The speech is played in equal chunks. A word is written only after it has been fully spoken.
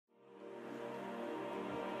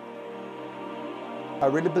I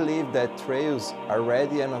really believe that trails are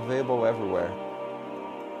ready and available everywhere.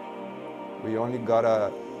 We only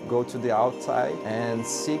gotta go to the outside and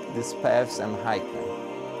seek these paths and hike them.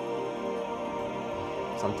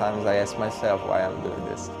 Sometimes I ask myself why I'm doing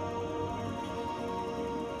this.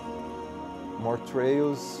 More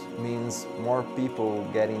trails means more people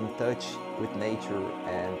getting in touch with nature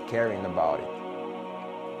and caring about it.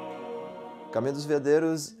 Caminho dos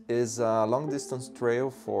Veadeiros is a long-distance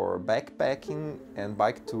trail for backpacking and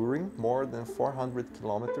bike touring, more than 400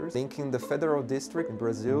 kilometers, linking the Federal District in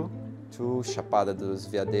Brazil to Chapada dos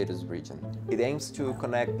Veadeiros region. It aims to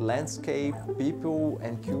connect landscape, people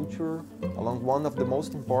and culture along one of the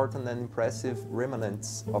most important and impressive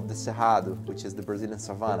remnants of the Cerrado, which is the Brazilian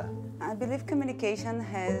savanna. I believe communication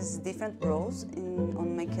has different roles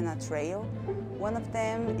on making a trail. One of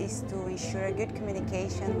them is to ensure a good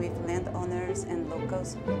communication with landowners and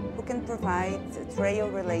locals who can provide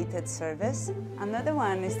trail-related service. Another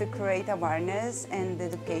one is to create awareness and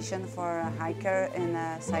education for a hiker and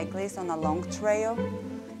a cyclist on a long trail.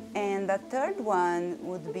 And the third one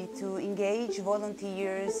would be to engage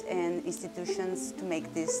volunteers and institutions to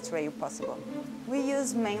make this trail possible. We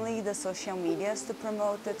use mainly the social medias to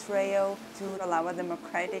promote the trail, to allow a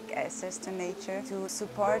democratic access to nature, to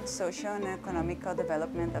support social and economical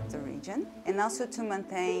development of the region, and also to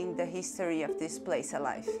maintain the history of this place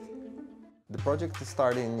alive. The project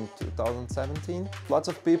started in 2017. Lots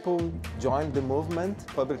of people joined the movement,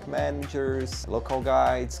 public managers, local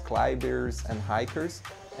guides, climbers and hikers,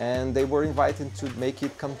 and they were invited to make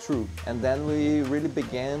it come true. And then we really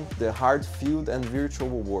began the hard field and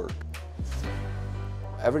virtual work.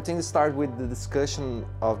 Everything started with the discussion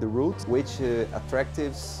of the routes, which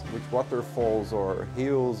attractives, which waterfalls or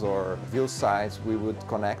hills or view sites we would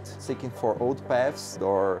connect, seeking for old paths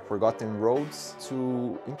or forgotten roads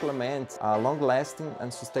to implement a long-lasting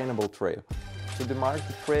and sustainable trail. To demark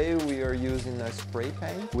the trail, we are using a spray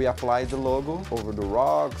paint. We apply the logo over the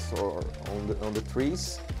rocks or on the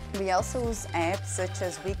trees. We also use apps such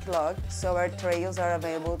as Wikilog, so our trails are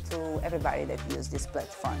available to everybody that uses this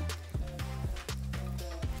platform.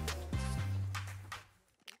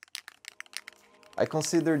 I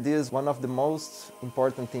consider this one of the most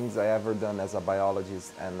important things I ever done as a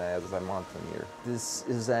biologist and as a mountaineer. This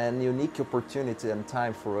is an unique opportunity and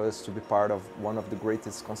time for us to be part of one of the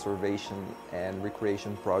greatest conservation and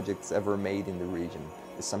recreation projects ever made in the region.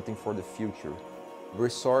 It's something for the future.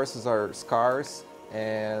 Resources are scarce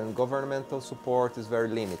and governmental support is very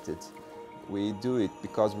limited. We do it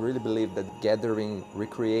because we really believe that gathering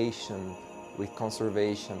recreation with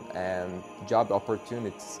conservation and job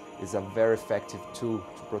opportunities is a very effective tool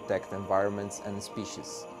to protect environments and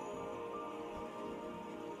species.